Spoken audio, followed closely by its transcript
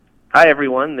Hi,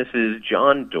 everyone. This is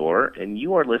John Doerr, and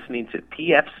you are listening to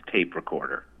PF's Tape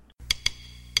Recorder.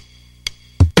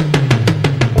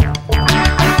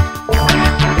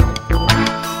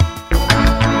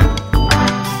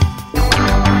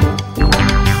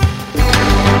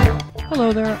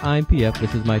 Hello there, I'm PF.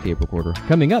 This is my tape recorder.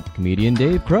 Coming up, comedian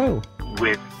Dave Crow.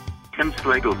 With Tim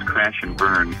Slagle's Crash and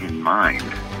Burn in mind,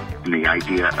 and the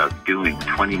idea of doing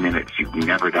 20 minutes you've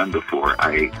never done before,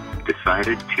 I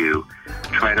decided to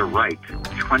try to write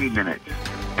 20 minutes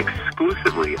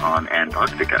exclusively on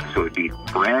Antarctica. So it'd be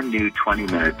brand new 20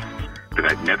 minutes that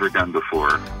I'd never done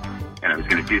before, and I was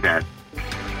going to do that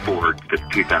for the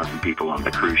 2,000 people on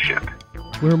the cruise ship.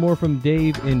 We'll hear more from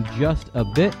Dave in just a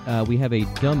bit. We have a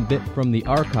dumb bit from the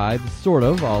archives, sort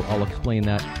of. I'll explain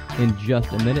that in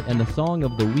just a minute. And the song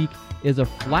of the week is a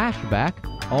flashback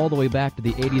all the way back to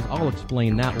the 80s. I'll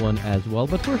explain that one as well.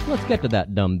 But first, let's get to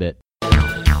that dumb bit.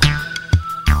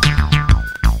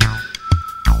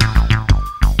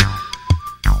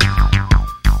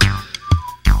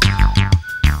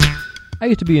 I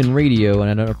used to be in radio,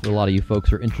 and I don't know if a lot of you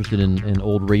folks are interested in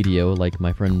old radio, like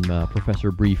my friend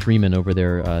Professor Bree Freeman over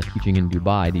there teaching in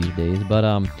Dubai these days. But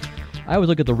I always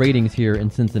look at the ratings here in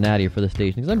Cincinnati for the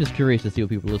station, because I'm just curious to see what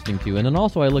people are listening to. And then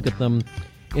also I look at them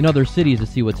in other cities to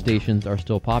see what stations are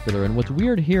still popular. And what's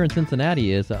weird here in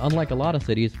Cincinnati is, unlike a lot of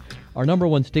cities, our number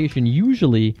one station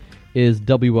usually is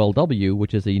WLW,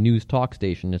 which is a news talk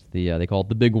station. It's they call it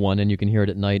the big one, and you can hear it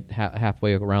at night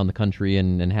halfway around the country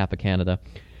and half of Canada.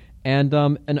 And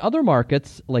in other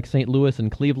markets, like St. Louis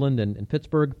and Cleveland and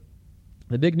Pittsburgh,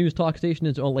 the big news talk station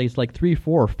is only like 3,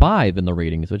 4, or 5 in the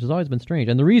ratings, which has always been strange.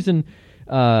 And the reason,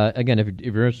 again, if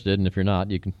you're interested, and if you're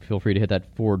not, you can feel free to hit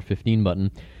that forward 15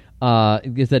 button,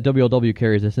 is that WLW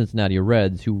carries the Cincinnati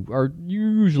Reds, who are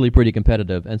usually pretty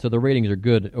competitive. And so the ratings are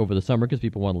good over the summer because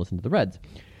people want to listen to the Reds.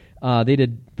 They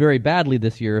did very badly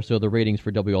this year, so the ratings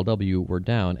for WLW were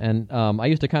down. And I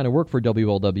used to kind of work for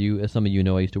WLW. As some of you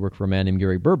know, I used to work for a man named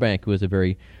Gary Burbank, who is a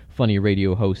very funny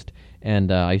radio host,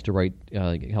 and I used to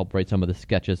help write some of the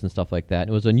sketches and stuff like that.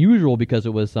 It was unusual because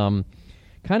it was kind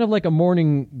of like a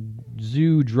morning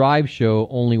zoo drive show,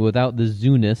 only without the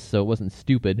zoo-ness, so it wasn't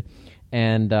stupid.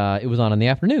 And it was on in the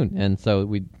afternoon, and so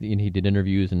he did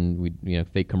interviews, and we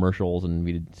fake commercials, and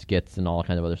we did skits and all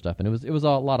kinds of other stuff, and it was a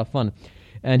lot of fun.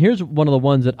 And here's one of the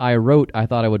ones that I wrote. I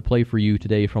thought I would play for you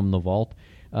today from the vault.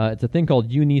 It's a thing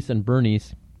called Eunice and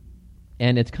Bernice,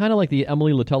 and it's kind of like the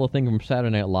Emily Litella thing from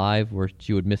Saturday Night Live, where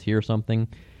she would mishear something.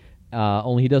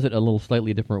 Only he does it a little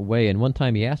slightly different way. And one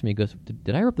time he asked me, he goes,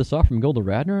 "Did I rip this off from Gilda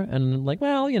Radner?" And I'm like,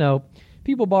 well,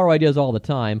 people borrow ideas all the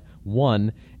time.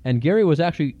 One, and Gary was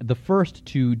actually the first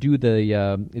to do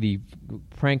the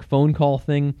prank phone call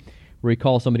thing, where he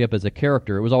calls somebody up as a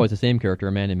character. It was always the same character,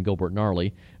 a man named Gilbert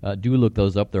Gnarly. Do look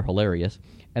those up; they're hilarious.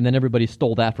 And then everybody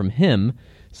stole that from him.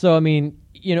 So I mean,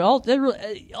 all you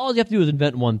have to do is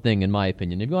invent one thing, in my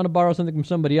opinion. If you want to borrow something from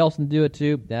somebody else and do it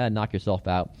too, knock yourself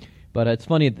out. But it's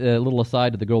funny. The little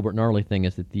aside to the Gilbert Gnarly thing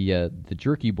is that the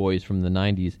Jerky Boys from the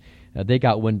 '90s, they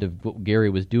got wind of what Gary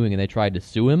was doing, and they tried to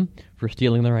sue him for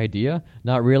stealing their idea,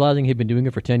 not realizing he'd been doing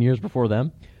it for 10 years before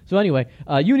them. So anyway,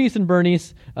 Eunice and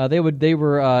Bernice, they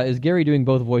were is Gary doing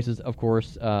both voices, of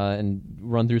course, and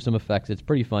run through some effects. It's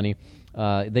pretty funny.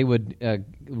 They would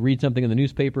read something in the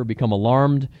newspaper, become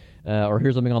alarmed, or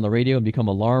hear something on the radio and become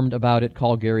alarmed about it,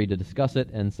 call Gary to discuss it.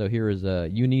 And so here is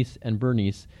Eunice and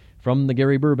Bernice from the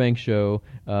Gary Burbank Show,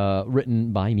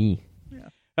 written by me. Yeah.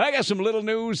 I got some little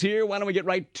news here. Why don't we get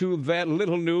right to that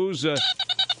little news?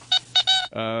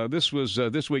 This was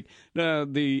this week.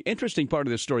 The interesting part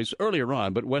of this story is earlier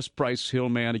on, but West Price Hill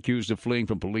man accused of fleeing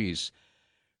from police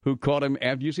who caught him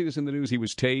after, you see this in the news? He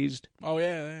was tased. Oh,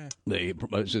 yeah.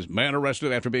 It says, man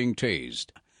arrested after being tased.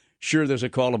 Sure, there's a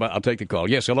call about, I'll take the call.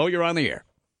 Yes, hello, you're on the air.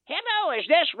 Hello, is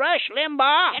this Rush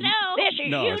Limbaugh? Hello. This is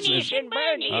No, Eunice and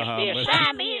Bernice, the listen.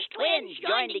 Siamese twins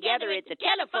joined together at the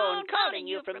telephone calling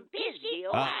you from Pisgah,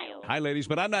 Ohio. Hi, ladies,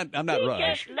 but I'm not We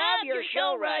Rush. just love your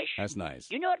show, Rush. That's nice.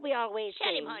 You know what we always say?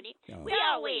 Tell him, honey. We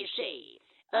always say,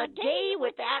 a day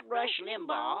without Rush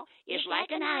Limbaugh is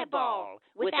like an eyeball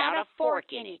without a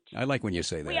fork in it. I like when you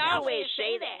say that. We always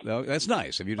say that. No, that's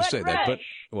nice of you to But say that, but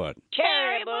Rush. what?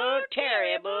 Terrible,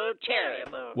 terrible,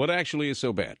 terrible. What actually is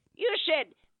so bad? You said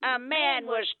a man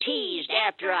was teased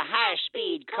after a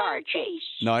high-speed car chase.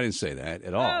 No, I didn't say that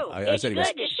at all. Oh, I it's said he good was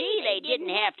to see they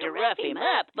didn't have to rough him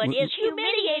up, but is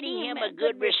humiliating him a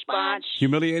good response?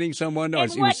 humiliating someone. No,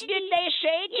 And he what was, did they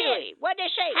say to him? What'd they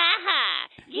say? Ha-ha,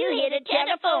 you hit a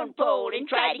telephone pole and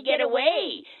tried to get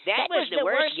away. That was the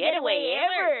worst getaway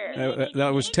ever. no,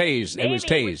 it was tased. It was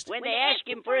Maybe tased. When they asked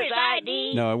him for his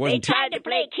ID, No, it wasn't they tried to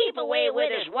play keep away with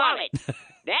his wallet.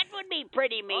 That would be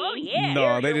pretty mean. Oh, yeah. No,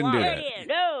 Here's they your didn't do wallet. that.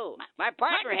 No, my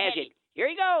partner has it. Here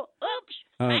you go. Oops.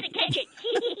 Trying to catch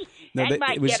it. No, that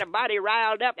might it was- get a body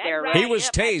riled up there. He right? was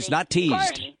tased, not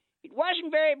teased. It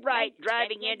wasn't very bright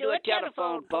driving into a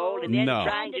telephone pole and then No.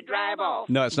 trying to drive off.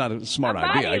 No, it's not a smart A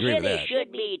idea. I agree with body really that.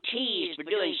 should be teased for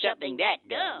doing something that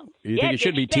dumb. You think it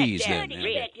should be expect teased that, then?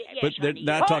 really. But they're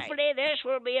not talking. Hopefully this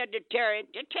will be a deterrent.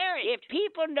 If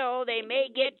people know they may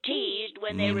get teased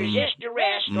when they resist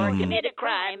arrest or commit a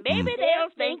crime, maybe they'll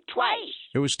think twice.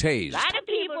 It was tased. A lot of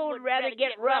people would rather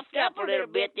get roughed up a little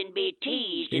bit than be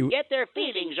teased and get their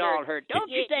feelings all hurt. Don't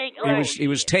you think? He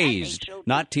was tased,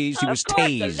 not teased. He was Of course,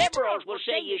 tased. the liberals will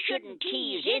say you shouldn't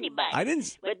tease anybody. I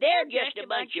didn't. But they're just a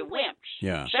bunch of wimps.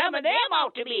 Yeah. Some of them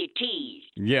ought to be teased.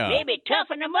 Yeah. Maybe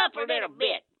toughen them up a little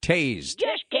bit. Tased.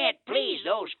 Just can't please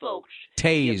those folks.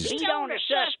 Tased. Beat on a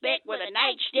suspect with a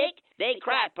nightstick, they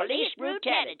cry police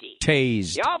brutality.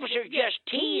 Tased. The officers just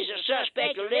tease a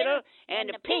suspect a little, and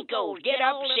the pinkos get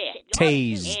upset.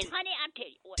 Tased. And, honey, I'll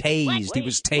tell you. Tased. He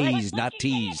was tased, not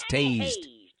teased. Tased.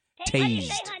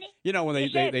 Tased. You know when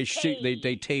they shoot, they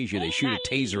tase you. They shoot a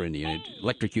taser in you and it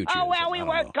electrocutes you. Oh, or well, something. we I don't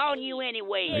weren't know. calling you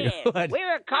anyway. What? We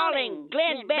were calling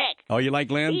Glenn Beck. Oh, you like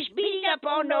Glenn? He's beating up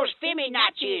on those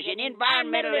feminazis and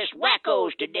environmentalist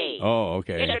wackos today. Oh,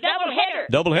 okay. It's a doubleheader.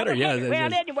 Doubleheader, yeah.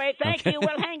 Well, anyway, thank you.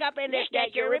 We'll hang up and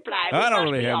listen to your reply. We I don't must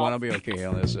really be have off. one. I'll be okay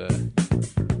on this.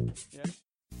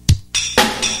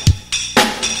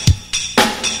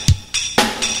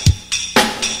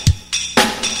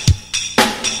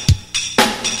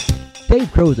 Dave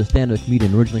Crow is a stand-up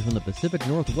comedian originally from the Pacific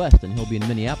Northwest, and he'll be in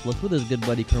Minneapolis with his good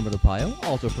buddy Kermit Apio,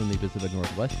 also from the Pacific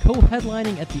Northwest,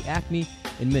 co-headlining at the Acme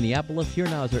in Minneapolis. Here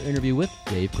now is our interview with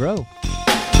Dave Crow.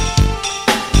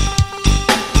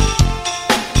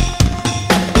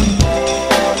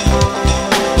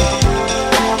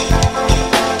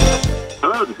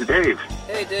 Hello, this is Dave.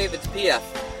 Hey, Dave, it's PF.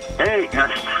 Hey,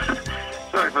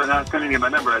 sorry for not sending you my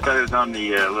number. I thought it was on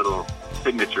the little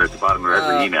signature at the bottom of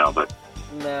every email, but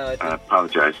No, I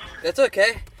apologize. it's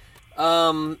okay.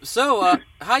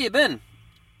 How you been?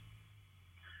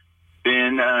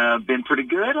 Been pretty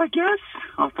good, I guess,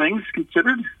 all things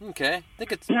considered. Okay, I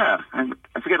think it's Yeah, I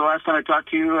forget the last time I talked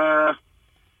to you. a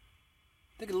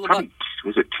little about Probably,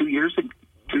 was it 2 years?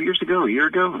 2 years ago? A year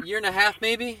ago? a year and a half,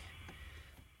 maybe.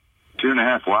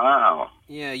 2.5. Wow.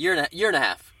 Yeah, year and a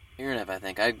half, I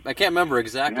think. I can't remember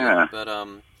exactly, Yeah. but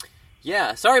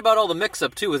yeah. Sorry about all the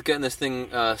mix-up too with getting this thing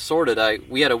sorted.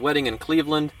 We had a wedding in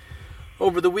Cleveland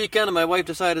over the weekend, and my wife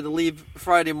decided to leave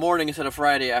Friday morning instead of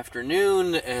Friday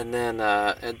afternoon, and then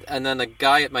the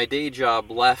guy at my day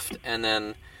job left, and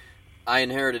then I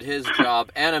inherited his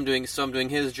job, and I'm doing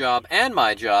his job and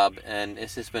my job, and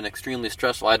it's just been extremely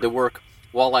stressful. I had to work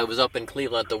while I was up in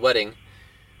Cleveland at the wedding.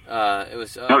 It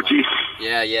was Oh, geez.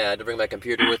 yeah, I had to bring my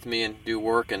computer with me and do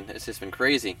work, and it's just been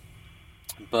crazy.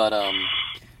 But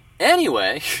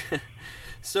anyway.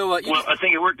 So, Well, I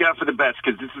think it worked out for the best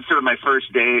because this is sort of my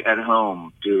first day at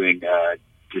home doing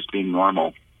just being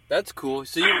normal. that's cool.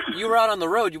 So you were out on the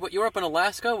road. You were up in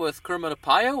Alaska with Kermit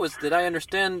Apio. Did I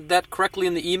understand that correctly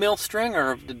in the email string,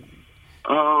 or did...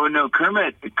 Oh no,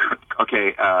 Kermit.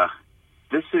 Okay,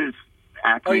 this is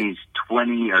Acme's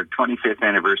 25th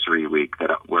anniversary week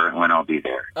when I'll be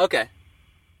there. Okay.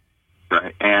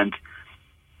 Right, and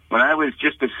when I was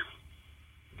just a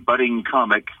budding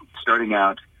comic starting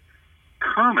out,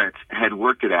 Kermit had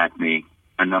worked at Acme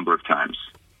a number of times.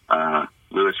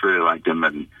 Lewis really liked him,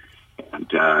 and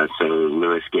so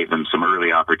Lewis gave him some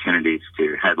early opportunities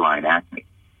to headline Acme.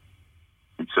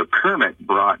 And so Kermit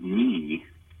brought me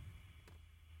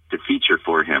to feature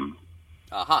for him.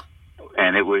 Aha.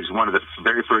 And it was one of the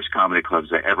very first comedy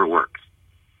clubs I ever worked.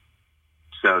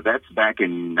 So that's back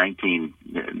in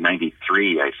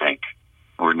 1993, I think,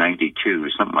 or 92,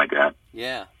 something like that.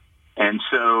 Yeah. And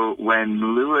so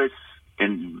when Lewis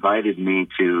invited me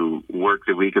to work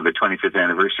the week of the 25th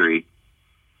anniversary,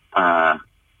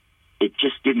 it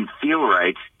just didn't feel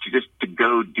right to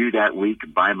go do that week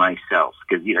by myself.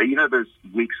 Because, you know those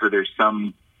weeks where there's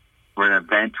an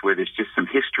event where there's just some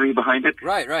history behind it?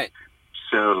 Right.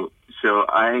 So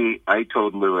I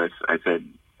told Lewis, I said,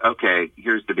 okay,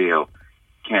 here's the deal.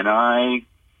 Can I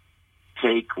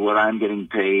take what I'm getting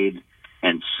paid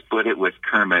and split it with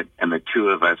Kermit, and the two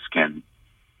of us can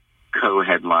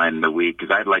co-headline the week?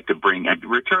 Because I'd like to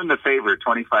return the favor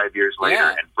 25 years later Yeah.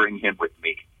 and bring him with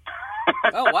me.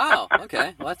 Oh, wow.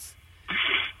 Okay. Well, that's...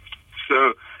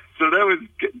 So that was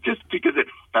just because it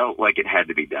felt like it had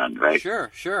to be done, right? Sure.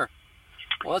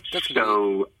 Well, that's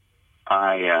So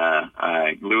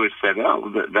Lewis said,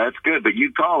 "Oh, that's good, but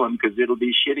you call him because it'll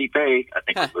be shitty pay." I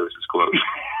think was Lewis's quote.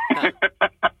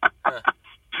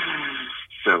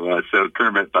 So So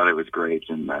Kermit thought it was great,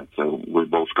 and so we're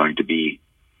both going to be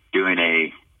doing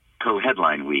a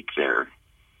co-headline week there.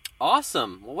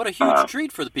 Awesome. Well, what a huge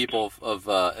treat for the people of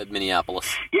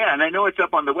Minneapolis. Yeah, and I know it's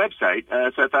up on the website,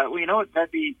 so I thought, well, you know what,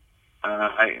 that'd be...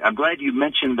 I'm glad you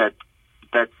mentioned that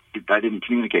I didn't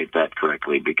communicate that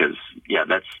correctly, because, yeah,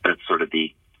 that's sort of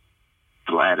the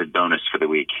added bonus for the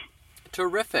week.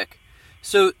 Terrific.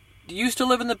 So, do you still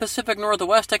live in the Pacific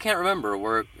Northwest? I can't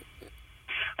remember.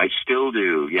 I still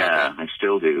do, yeah, okay. I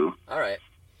still do. All right.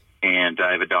 And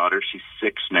I have a daughter. She's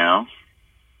 6 now.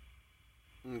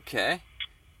 Okay.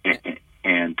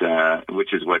 And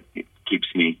which is what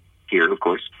keeps me here, of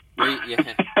course.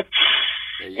 Yeah.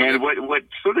 And what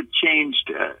sort of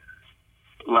changed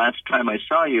last time I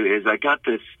saw you is I got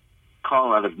this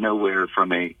call out of nowhere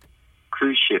from a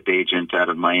cruise ship agent out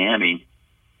of Miami,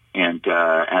 and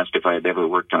asked if I had ever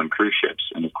worked on cruise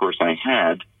ships. And of course I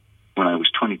had. When I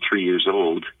was 23 years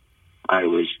old, I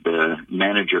was the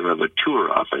manager of a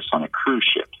tour office on a cruise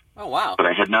ship. Oh, wow. But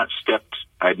I had not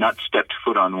stepped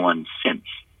foot on one since.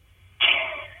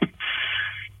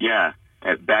 Yeah.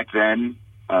 Back then,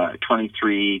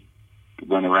 23,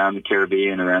 went around the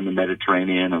Caribbean, around the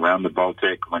Mediterranean, around the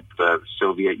Baltic, went to the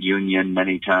Soviet Union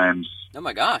many times. Oh,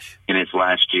 my gosh. In its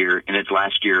last year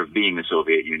of being the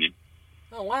Soviet Union.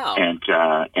 Oh, wow.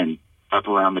 And up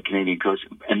around the Canadian coast.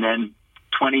 And then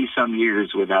 20-some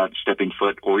years without stepping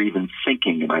foot or even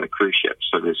thinking about a cruise ship.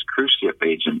 So this cruise ship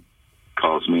agent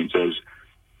calls me and says,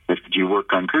 "Did you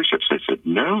work on cruise ships?" I said,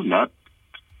 "No, not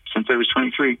since I was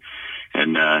 23."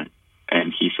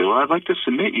 And he said, "Well, I'd like to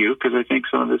submit you because I think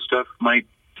some of this stuff might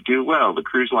do well. The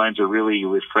cruise lines are really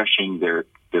refreshing their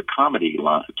comedy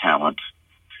talent."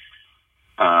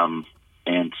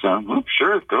 And so, well,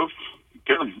 sure, go,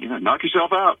 knock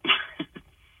yourself out.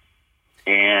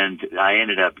 And I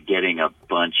ended up getting a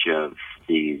bunch of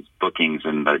these bookings,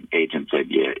 and the agent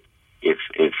said, "Yeah,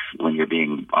 if when you're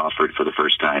being offered for the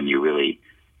first time, you really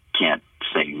can't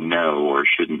say no or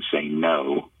shouldn't say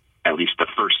no, at least the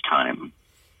first time."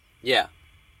 Yeah.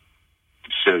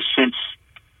 So since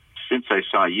I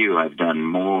saw you, I've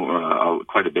done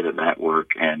quite a bit of that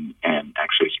work, and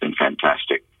actually it's been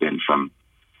fantastic.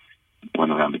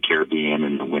 Went around the Caribbean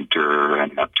in the winter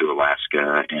and up to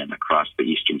Alaska and across the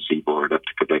eastern seaboard up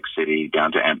to Quebec City,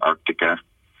 down to Antarctica,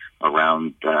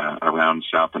 around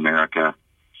South America.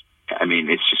 I mean,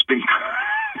 it's just been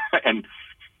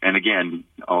and again,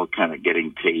 all kind of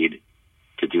getting paid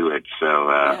to do it.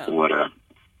 So what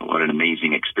an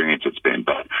amazing experience it's been.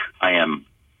 But I am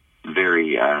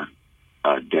very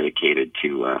dedicated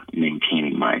to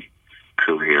maintaining my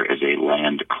career as a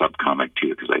land club comic too,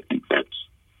 because I think that's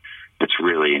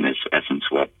really, in its essence,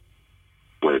 what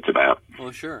it's about.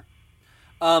 Well, sure.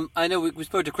 I know we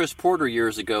spoke to Chris Porter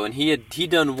years ago, and he'd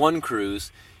done one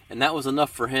cruise, and that was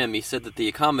enough for him. He said that the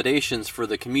accommodations for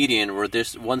the comedian were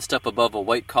just one step above a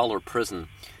white-collar prison.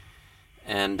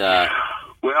 And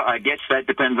well, I guess that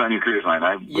depends on your cruise line.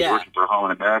 I was working for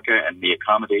Holland America, and the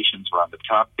accommodations were on the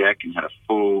top deck and had a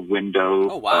full window.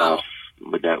 Oh, wow.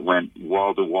 That went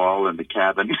wall to wall in the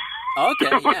cabin. Okay,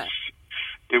 yeah.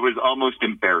 It was almost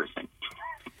embarrassing.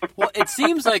 Well, it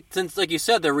seems like, since, like you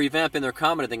said, they're revamping their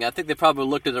comedy thing, I think they probably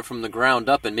looked at it from the ground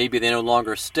up, and maybe they no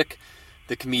longer stick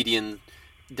the comedian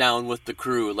down with the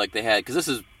crew like they had. Because this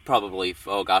is probably,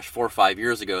 4 or 5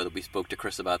 years ago that we spoke to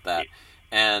Chris about that.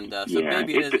 And so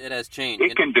maybe it has changed.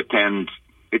 It can depend.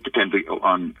 It depends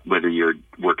on whether you're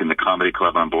working the comedy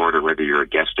club on board or whether you're a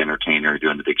guest entertainer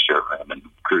doing the big show and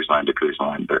cruise line to cruise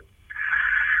line. But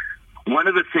one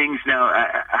of the things now,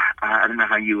 I don't know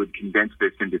how you would condense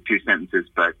this into 2 sentences,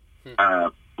 but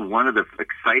one of the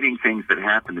exciting things that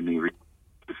happened to me was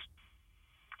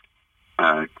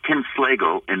Tim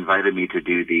Slagle invited me to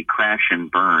do the Crash and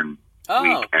Burn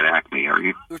week at Acme. Are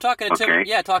you? We're talking to Tim.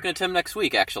 Yeah, talking to Tim next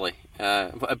week, actually.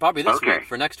 Probably this week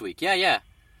for next week. Yeah.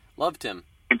 Love Tim.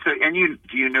 And so,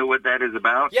 do you know what that is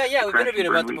about? Yeah, we've interviewed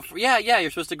about that before. Yeah, you're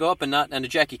supposed to go up and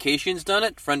Jackie Kashian's done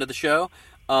it, friend of the show.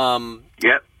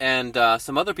 Yep. And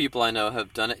some other people I know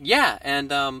have done it. Yeah,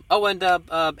 and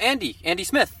Andy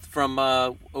Smith from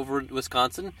over in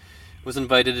Wisconsin was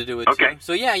invited to do it too.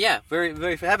 So yeah, very,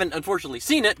 very. I haven't unfortunately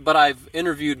seen it, but I've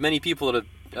interviewed many people that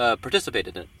have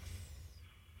participated in it.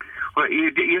 Well,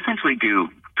 you essentially do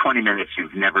 20 minutes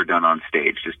you've never done on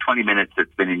stage. Just 20 minutes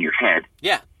that's been in your head.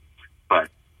 Yeah. But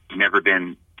never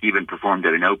been even performed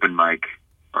at an open mic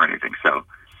or anything. So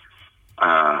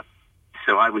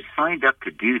I was signed up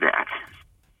to do that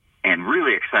and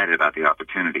really excited about the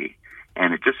opportunity.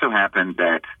 And it just so happened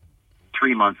that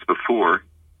 3 months before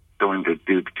going to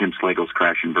do Tim Slagle's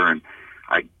Crash and Burn,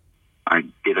 I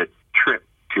did a trip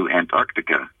to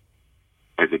Antarctica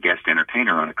as a guest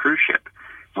entertainer on a cruise ship.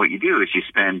 what you do is you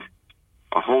spend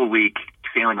a whole week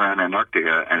sailing around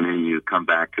Antarctica, and then you come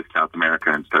back to South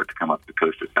America and start to come up the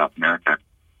coast of South America.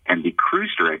 And the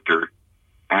cruise director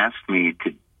asked me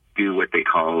to do what they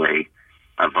call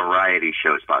a variety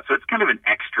show spot. So it's kind of an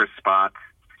extra spot.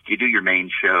 You do your main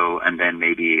show, and then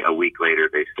maybe a week later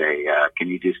they say, can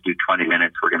you just do 20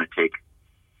 minutes? We're going to take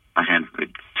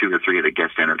two or three of the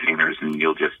guest entertainers, and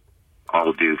you'll just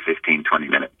all do 15, 20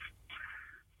 minutes.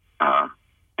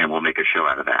 And we'll make a show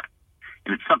out of that.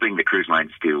 And it's something the cruise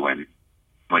lines do when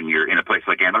you're in a place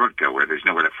like Antarctica where there's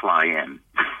nowhere to fly in.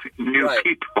 New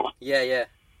people. Yeah.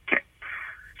 Okay.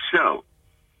 So,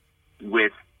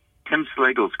 with Tim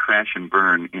Slagle's Crash and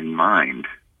Burn in mind,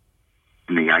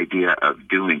 and the idea of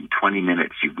doing 20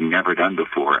 minutes you've never done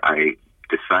before, I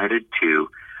decided to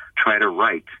try to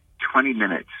write 20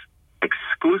 minutes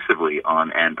exclusively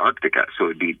on Antarctica. So it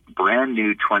would be brand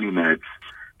new 20 minutes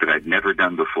that I'd never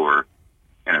done before,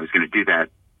 and I was going to do that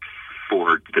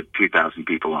for the 2,000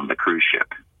 people on the cruise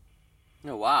ship.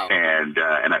 Oh, wow. And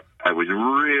I was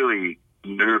really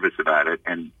nervous about it.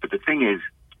 But the thing is,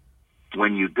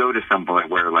 when you go to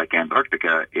somewhere like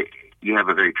Antarctica, you have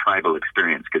a very tribal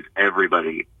experience because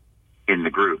everybody in the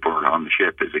group or on the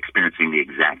ship is experiencing the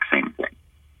exact same thing.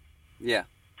 Yeah.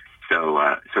 So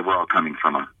we're all coming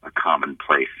from a common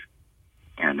place.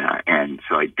 And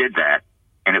so I did that,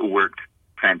 and it worked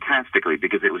fantastically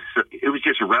because it was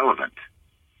just relevant.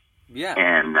 Yeah.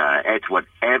 And it's what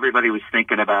everybody was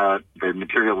thinking about. The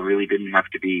material really didn't have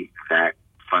to be that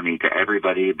funny to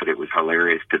everybody, but it was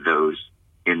hilarious to those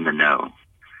in the know.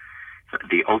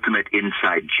 The ultimate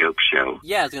inside joke show.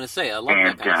 Yeah, I was going to say, I love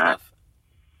that kind of stuff.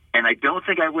 And I don't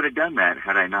think I would have done that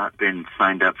had I not been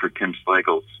signed up for Tim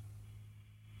Slagle's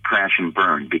Crash and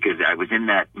Burn, because I was in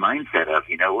that mindset of,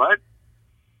 you know what?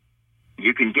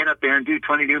 You can get up there and do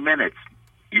 22 minutes.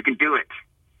 You can do it.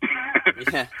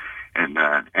 Yeah. And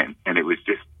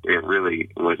it really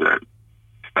was a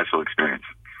special experience.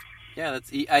 Yeah,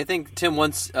 I think Tim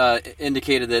once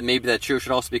indicated that maybe that show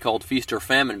should also be called Feast or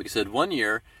Famine, because he said one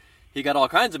year he got all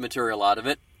kinds of material out of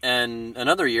it, and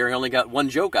another year he only got one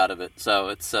joke out of it. So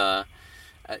it's I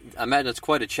imagine it's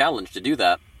quite a challenge to do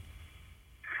that.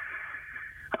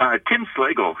 Tim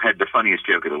Slagle had the funniest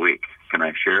joke of the week. Can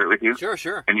I share it with you?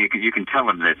 Sure. And you can tell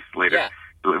him this later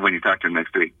when you talk to him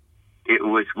next week. It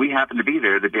was, we happened to be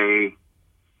there the day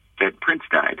that Prince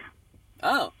died.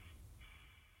 Oh.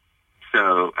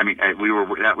 So, I mean, that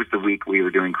was the week we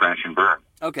were doing Crash and Burn.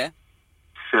 Okay.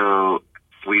 So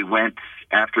we went,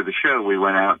 after the show, we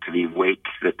went out to the wake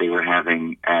that they were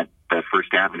having at the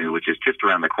First Avenue, which is just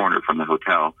around the corner from the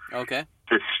hotel. Okay.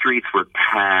 The streets were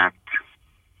packed,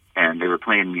 and they were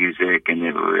playing music, and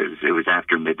it was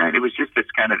after midnight. It was just this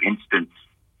kind of instant,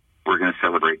 we're going to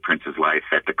celebrate Prince's life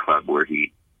at the club where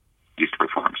he used to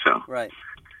perform. So, right.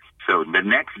 So the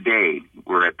next day,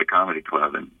 we're at the comedy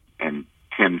club, and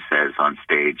Tim says on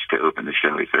stage to open the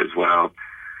show, he says, well,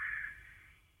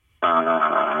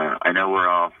 I know we're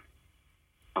all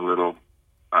a little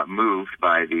moved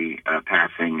by the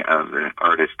passing of the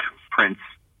artist Prince,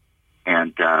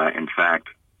 and in fact,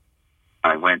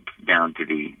 I went down to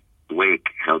the wake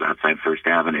held outside First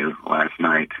Avenue last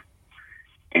night,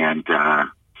 and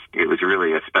it was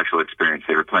really a special experience.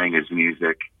 They were playing his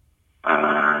music.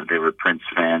 They were Prince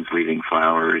fans leaving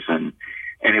flowers, and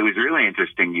it was really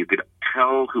interesting. You could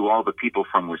tell who all the people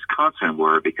from Wisconsin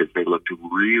were because they looked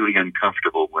really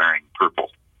uncomfortable wearing purple.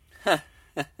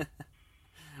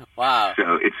 Wow.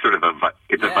 So it's sort of a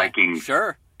Viking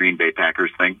Green Bay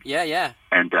Packers thing. Yeah.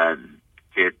 And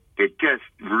it just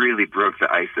really broke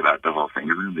the ice about the whole thing.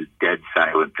 The room was dead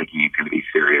silent, thinking he's going to be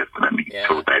serious, and then he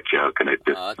told that joke, and it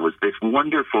just was this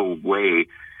wonderful way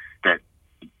that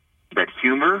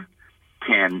humor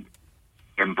can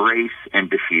embrace and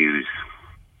diffuse.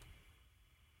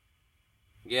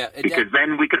 Yeah, because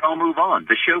then we could all move on.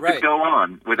 The show could go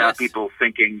on without people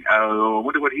thinking, oh, I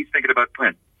wonder what he's thinking about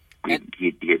Prince.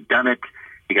 He had done it.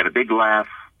 He got a big laugh.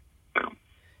 Boom.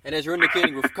 And as you're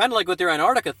indicating, we're kind of like with your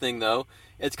Antarctica thing, though.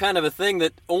 It's kind of a thing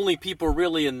that only people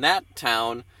really in that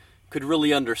town could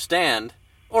really understand.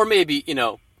 Or maybe,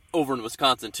 over in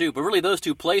Wisconsin, too. But really, those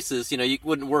two places, you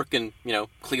wouldn't work in,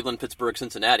 Cleveland, Pittsburgh,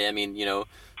 Cincinnati. I mean,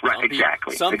 Right,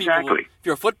 exactly. Some people, if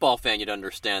you're a football fan, you'd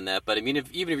understand that. But, I mean,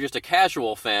 even if you're just a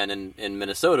casual fan in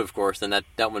Minnesota, of course, then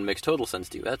that one makes total sense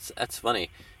to you. That's funny.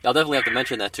 I'll definitely have to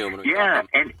mention that to him. When we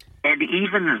talk to him. And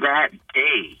even that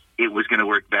day, it was going to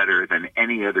work better than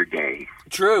any other day.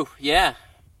 True, yeah.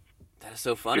 That is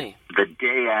so funny. The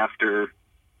day after, it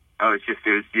was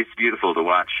just beautiful to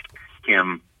watch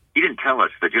him. He didn't tell us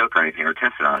the joke or anything or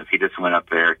test it on us. He just went up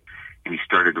there and he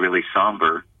started really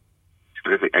somber.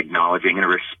 sort of acknowledging and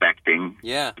respecting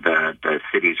the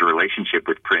city's relationship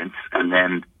with Prince, and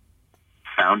then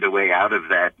found a way out of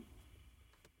that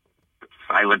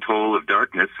silent hole of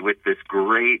darkness with this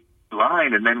great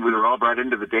line, and then we were all brought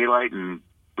into the daylight, and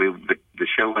the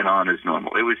show went on as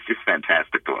normal. It was just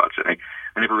fantastic to watch. I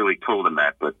never really told him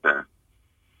that, but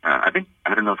I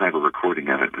don't know if I have a recording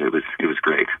of it, but it was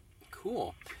great.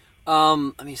 Cool.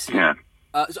 Let me see. Yeah.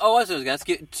 I was going to ask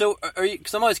you, so are you,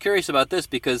 because I'm always curious about this,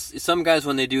 because some guys,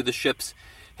 when they do the ships,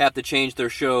 have to change their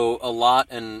show a lot,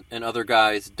 and other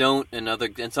guys don't,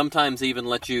 and sometimes they even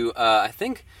let you, I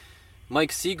think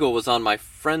Mike Siegel was on my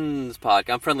friend's podcast.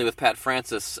 I'm friendly with Pat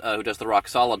Francis, who does the Rock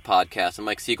Solid podcast, and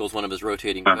Mike Siegel's one of his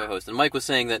rotating co-hosts. And Mike was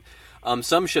saying that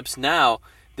some ships now,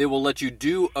 they will let you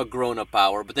do a grown-up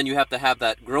hour, but then you have to have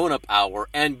that grown-up hour,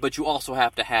 but you also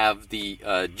have to have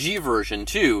the G version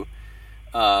too,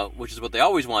 which is what they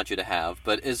always want you to have.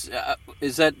 But is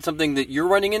that something that you're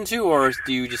running into, or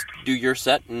do you just do your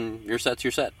set and your set's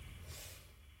your set?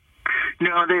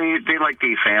 No, they like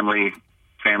the family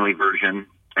version,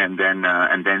 and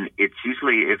then it's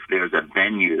usually if there's a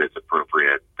venue that's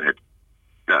appropriate that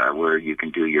where you can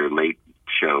do your late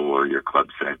show or your club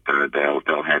set,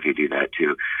 they'll have you do that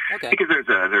too. Okay. Because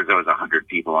there's always 100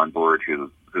 people on board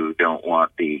who don't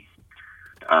want the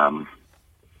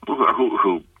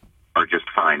who are just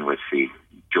fine with the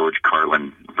George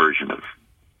Carlin version of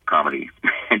comedy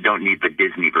and don't need the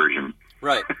Disney version.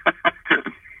 Right.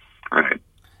 Right.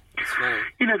 That's funny.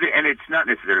 And it's not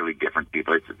necessarily different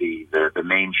people. It's the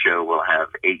main show will have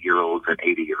 8-year-olds and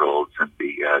 80-year-olds, and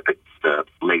the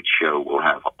late show will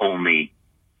have only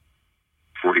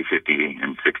 40, 50,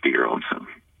 and 60-year-olds.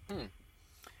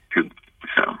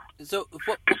 So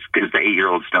because the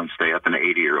 8-year-olds don't stay up and the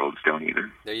 80-year-olds don't either.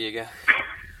 There you go.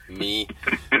 Me.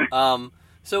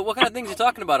 So what kind of things are you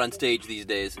talking about on stage these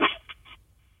days?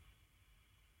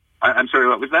 I'm sorry,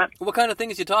 what was that? What kind of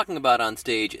things are you talking about on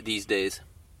stage these days?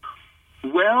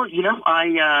 Well,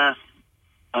 I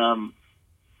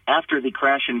after the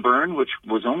Crash and Burn, which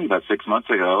was only about 6 months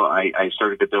ago, I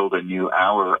started to build a new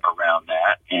hour around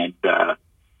that,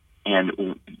 and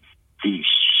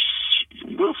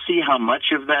we'll see how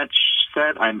much of that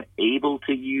set I'm able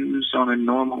to use on a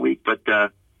normal week, but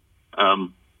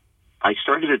I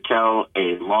started to tell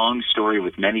a long story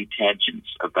with many tangents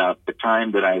about the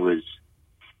time that I was,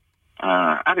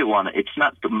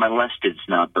 molested's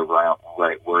not the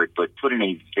right word, but put in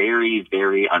a very,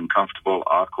 very uncomfortable,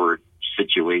 awkward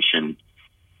situation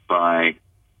by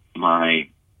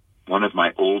one of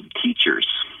my old teachers.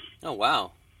 Oh,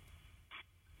 wow.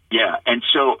 Yeah, and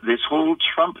so this whole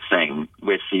Trump thing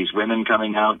with these women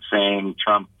coming out saying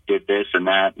Trump did this and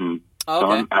that, and so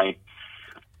on,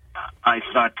 I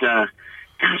thought,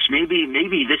 gosh,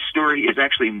 maybe this story is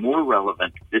actually more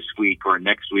relevant this week or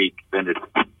next week than it.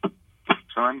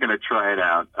 So I'm going to try it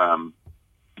out.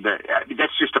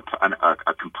 That's just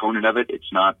a component of it.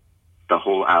 It's not the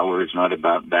whole hour. It's not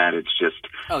about that. It's just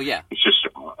It's just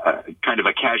kind of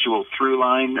a casual through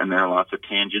line, and there are lots of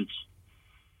tangents.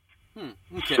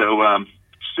 Okay.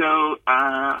 So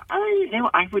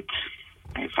I would,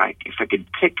 if I could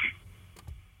pick.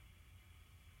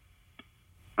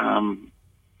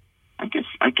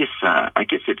 I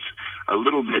guess it's a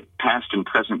little bit past and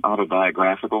present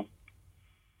autobiographical.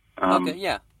 Okay,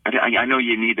 yeah. I know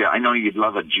I know you'd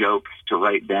love a joke to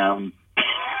write down,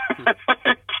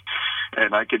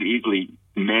 and I could easily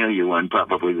mail you one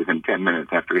probably within 10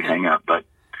 minutes after we hang up. But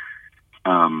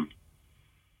well,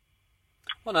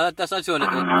 no, that's not too.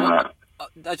 I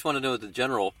just want to know what the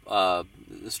general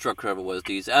structure of it was.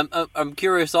 I'm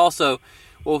curious also.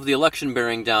 Well, with the election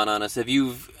bearing down on us,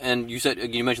 you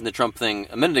mentioned the Trump thing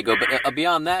a minute ago, but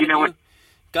beyond that, have you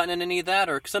gotten in any of that,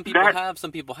 or some people have,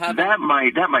 some people haven't? That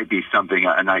might be something,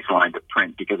 a nice line to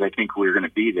print, because I think we're going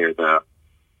to be there.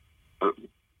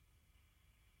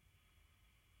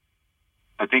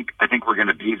 I think we're going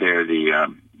to be there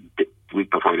the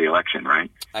week before the election, right?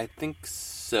 I think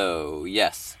so.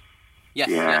 Yes.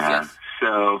 Yes.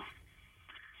 So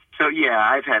yeah,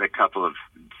 I've had a couple of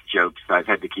jokes. I've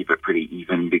had to keep it pretty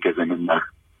even because I'm in the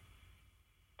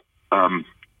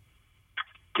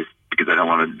just because I don't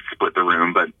want to split the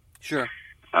room. But sure.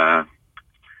 Yeah,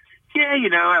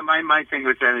 my thing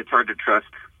was that it's hard to trust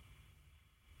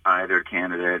either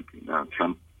candidate.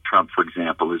 Trump, for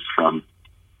example, he's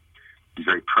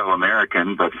very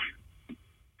pro-American, but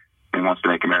he wants to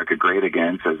make America great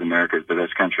again. Says America is the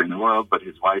best country in the world, but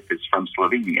his wife is from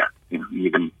Slovenia.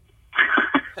 Even.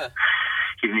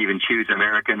 He didn't even choose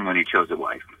American when he chose a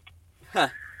wife. Huh.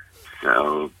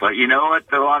 So, but you know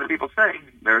what a lot of people say?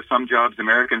 There are some jobs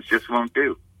Americans just won't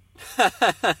do.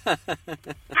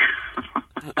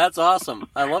 That's awesome.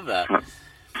 I love that.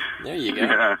 There you go.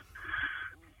 Yeah.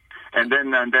 And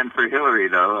then for Hillary,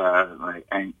 though, my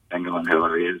angle on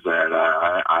Hillary is that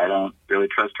I don't really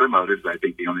trust her motives. I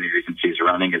think the only reason she's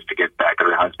running is to get back at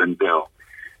her husband, Bill.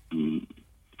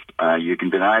 You can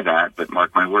deny that, but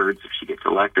mark my words, if she gets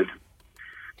elected,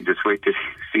 you just wait to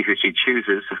see who she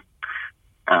chooses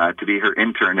to be her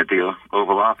intern at the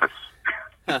Oval Office.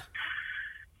 Huh.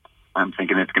 I'm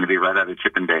thinking it's going to be right out of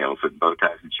Chippendales with bow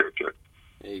ties and shirt shirt.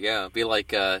 There you go. Be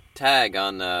like Tag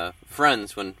on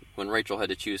Friends when Rachel had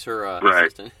to choose her Right.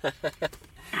 assistant.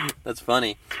 That's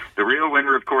funny. The real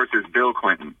winner, of course, is Bill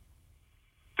Clinton.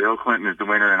 Bill Clinton is the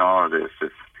winner in all of this.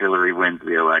 If Hillary wins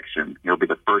the election, he'll be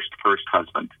the first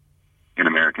husband in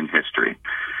American history.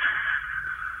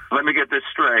 Let me get this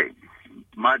straight.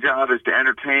 My job is to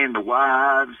entertain the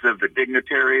wives of the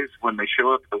dignitaries when they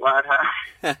show up at the White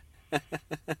House.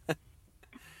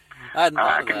 I hadn't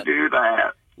thought I of can that. do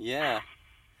that. Yeah.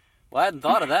 Well, I hadn't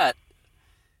thought of that.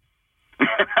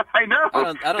 I know.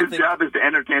 I don't His think- job is to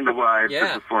entertain the wives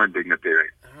Yeah. of the foreign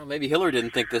dignitaries. I don't know, maybe Hillary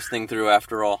didn't think this thing through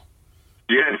after all.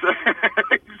 Yes,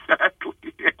 exactly.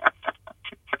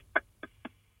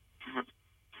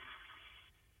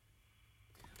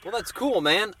 Well, that's cool,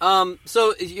 man.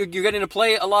 So you're getting to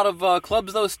play a lot of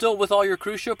clubs, though, still with all your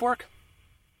cruise ship work?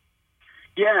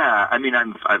 Yeah, I mean,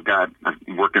 I'm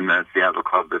working the Seattle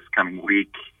Club this coming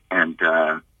week, and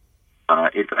I'm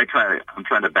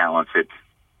trying to balance it.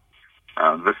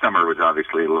 The summer was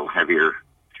obviously a little heavier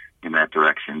in that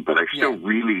direction, but I still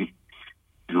really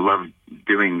love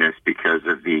doing this because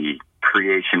of the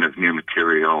creation of new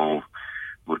material,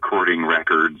 recording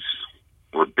records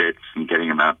or bits and getting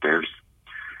them out there.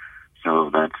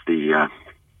 So that's the.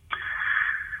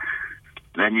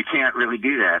 Then you can't really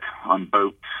do that on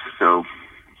boats. So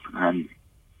I'm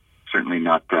certainly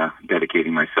not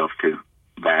dedicating myself to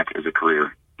that as a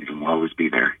career. It will always be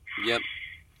there. Yep.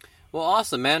 Well,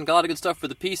 awesome, man. Got a lot of good stuff for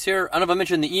the piece here. I don't know if I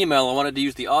mentioned in the email. I wanted to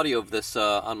use the audio of this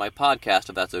on my podcast,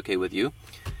 if that's okay with you.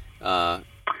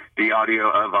 The audio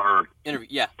of our Interview.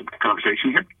 Yeah.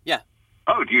 conversation here? Yeah.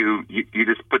 Oh, do you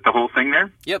just put the whole thing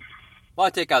there? Yep. Well, I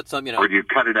take out some, Or do you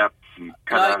cut it up and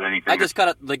cut out anything? I just cut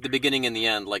out like the beginning and the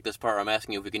end, like this part. I'm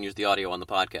asking you if we can use the audio on the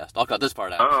podcast. I'll cut this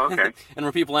part out. Oh, okay. And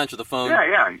when people answer the phone,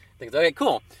 Yeah. things. Okay,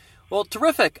 cool. Well,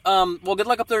 terrific. Well, good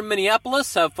luck up there in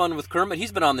Minneapolis. Have fun with Kermit.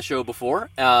 He's been on the show before,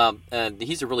 and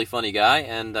he's a really funny guy.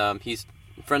 And he's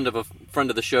a friend of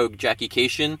the show, Jackie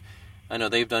Cation. I know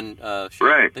they've done. Shows.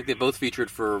 Right. I think they both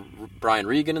featured for Brian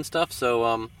Regan and stuff.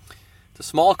 So it's a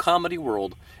small comedy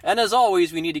world. And as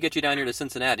always, we need to get you down here to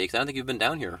Cincinnati because I don't think you've been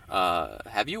down here.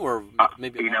 Have you? Or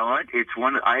maybe you know what? It's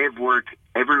one. I have worked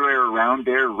everywhere around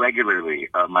there regularly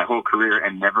my whole career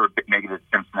and never made it to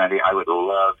Cincinnati. I would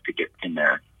love to get in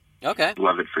there. Okay.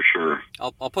 Love it for sure.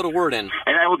 I'll put a word in.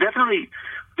 And I will definitely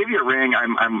give you a ring.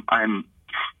 I'm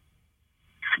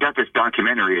got this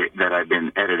documentary that I've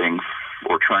been editing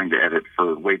or trying to edit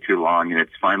for way too long, and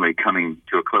it's finally coming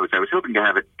to a close. I was hoping to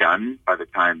have it done by the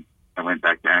time I went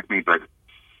back to Acme, but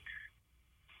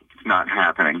it's not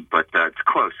happening. But it's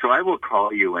close. So I will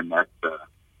call you when that's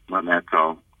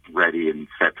all ready and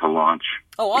set to launch.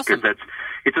 Oh, awesome! Because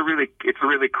it's a really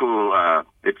cool.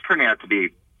 It's turning out to be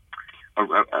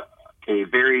a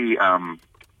very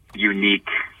unique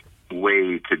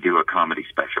way to do a comedy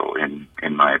special, in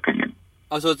my opinion.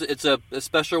 Oh, so it's a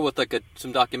special with like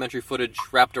some documentary footage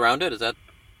wrapped around it. Is that?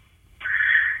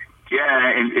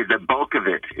 Yeah, and the bulk of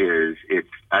it is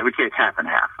I would say it's half and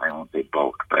half. I won't say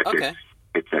bulk, but okay.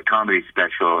 It's a comedy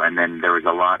special, and then there was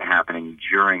a lot happening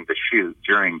during the shoot,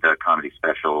 during the comedy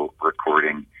special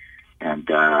recording, and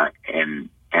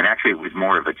actually it was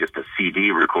more of just a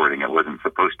CD recording. It wasn't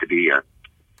supposed to be a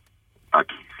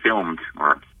filmed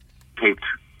or taped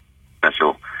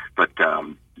special, but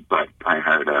I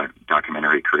hired a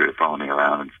documentary crew to follow me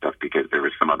around and stuff because there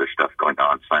was some other stuff going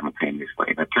on simultaneously,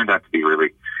 and it turned out to be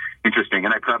really interesting.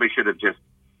 And I probably should have just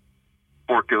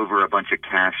forked over a bunch of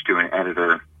cash to an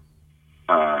editor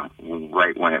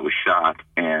right when it was shot,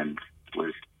 and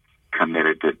was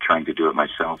committed to trying to do it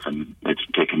myself, and it's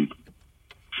taken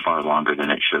far longer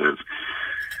than it should have.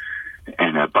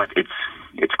 And but it's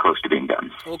close to being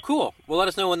done. Well, cool. Well, let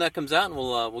us know when that comes out, and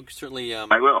we'll certainly I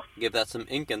will give that some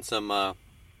ink and some a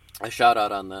shout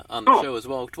out on the Cool. show as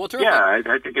well. Well, terrific. Yeah,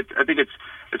 I think it's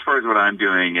as far as what I'm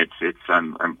doing,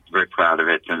 I'm very proud of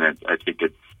it, and I think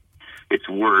it's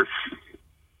worth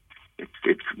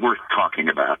talking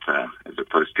about as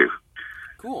opposed to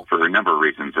Cool. for a number of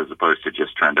reasons, as opposed to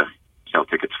just trying to sell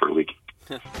tickets for a week.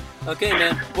 Okay,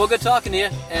 man. Well, good talking to you,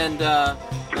 and I'd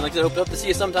like to hope to see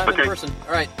you sometime in Okay. person.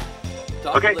 All right.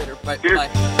 Talk to Okay. you later. Bye. Cheers. Bye.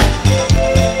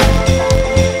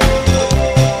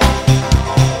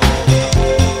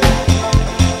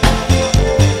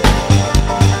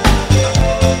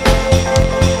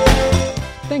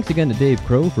 again to Dave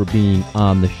Crow for being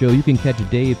on the show. You can catch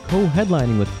Dave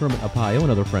co-headlining with Kermit Apio,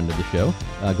 another friend of the show.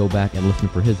 Go back and listen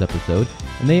for his episode.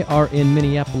 And they are in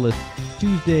Minneapolis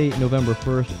Tuesday, November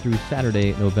 1st through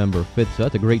Saturday, November 5th. So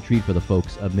that's a great treat for the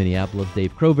folks of Minneapolis.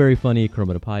 Dave Crow, very funny.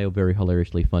 Kermit Apio, very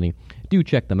hilariously funny. Do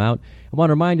check them out. I want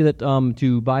to remind you that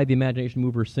to buy the Imagination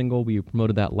Mover single, we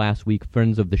promoted that last week.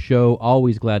 Friends of the show,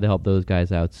 always glad to help those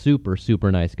guys out. Super,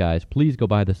 super nice guys. Please go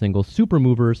buy the single, Super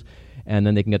Movers, and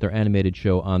then they can get their animated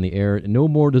show on the air. No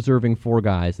more deserving for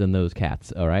guys than those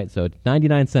cats, all right? So it's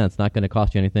 99 cents, not going to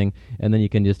cost you anything, and then you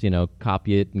can just,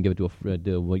 copy it and give it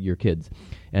to your kids,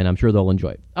 and I'm sure they'll enjoy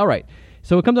it. All right,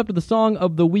 so it comes up to the Song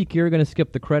of the Week here. We're going to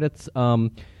skip the credits.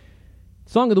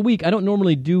 Song of the Week, I don't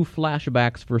normally do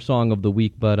flashbacks for Song of the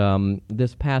Week, but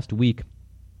this past week,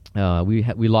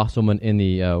 we lost someone in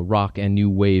the rock and new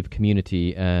wave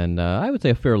community, and I would say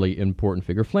a fairly important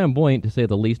figure, flamboyant to say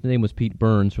the least. The name was Pete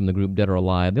Burns from the group Dead or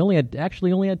Alive. They only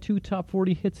had 2 top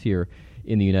 40 hits here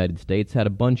in the United States, had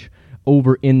a bunch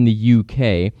over in the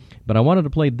UK, but I wanted to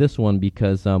play this one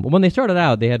because when they started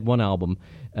out, they had one album,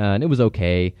 and it was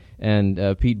okay.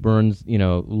 And Pete Burns,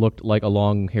 looked like a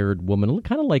long-haired woman,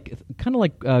 kind of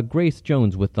like Grace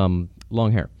Jones with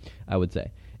long hair, I would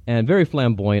say. And very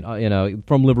flamboyant,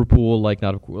 from Liverpool, like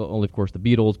not only, of course, the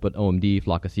Beatles, but OMD,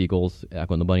 Flock of Seagulls,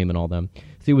 Echo and the Bunnymen, and all them.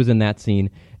 So he was in that scene.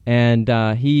 And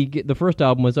the first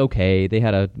album was okay. They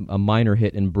had a minor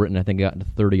hit in Britain. I think it got to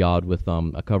 30-odd with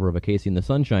a cover of a Casey and the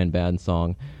Sunshine Band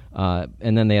song.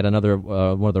 And then they had another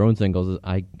one of their own singles,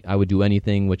 I Would Do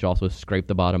Anything, which also scraped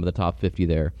the bottom of the top 50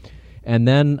 there. And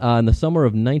then in the summer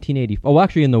of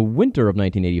 1985, in the winter of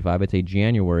 1985, I'd say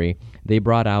January, they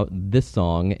brought out this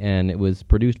song, and it was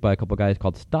produced by a couple guys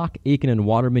called Stock, Aitken, and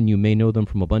Waterman. You may know them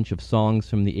from a bunch of songs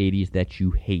from the 80s that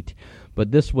you hate.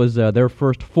 But this was their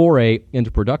first foray into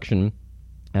production,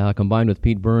 combined with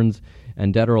Pete Burns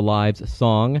and Dead or Alive's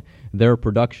song, their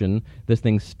production. This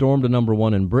thing stormed to number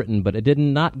 1 in Britain, but it did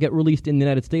not get released in the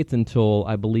United States until,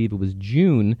 I believe it was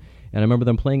June. And I remember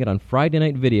them playing it on Friday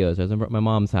night videos. I was at my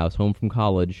mom's house, home from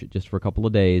college, just for a couple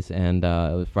of days, and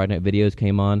Friday night videos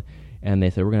came on, and they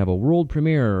said, we're going to have a world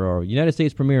premiere or United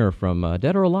States premiere from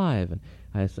Dead or Alive. And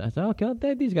I said,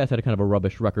 okay, these guys had a kind of a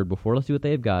rubbish record before. Let's see what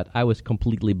they've got. I was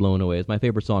completely blown away. It's my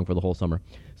favorite song for the whole summer.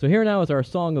 So here now is our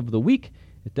Song of the Week.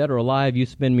 It's Dead or Alive, You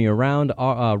Spin Me Around.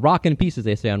 Rock in Pieces,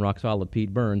 they say on Rock Solid,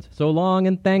 Pete Burns. So long,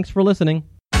 and thanks for listening.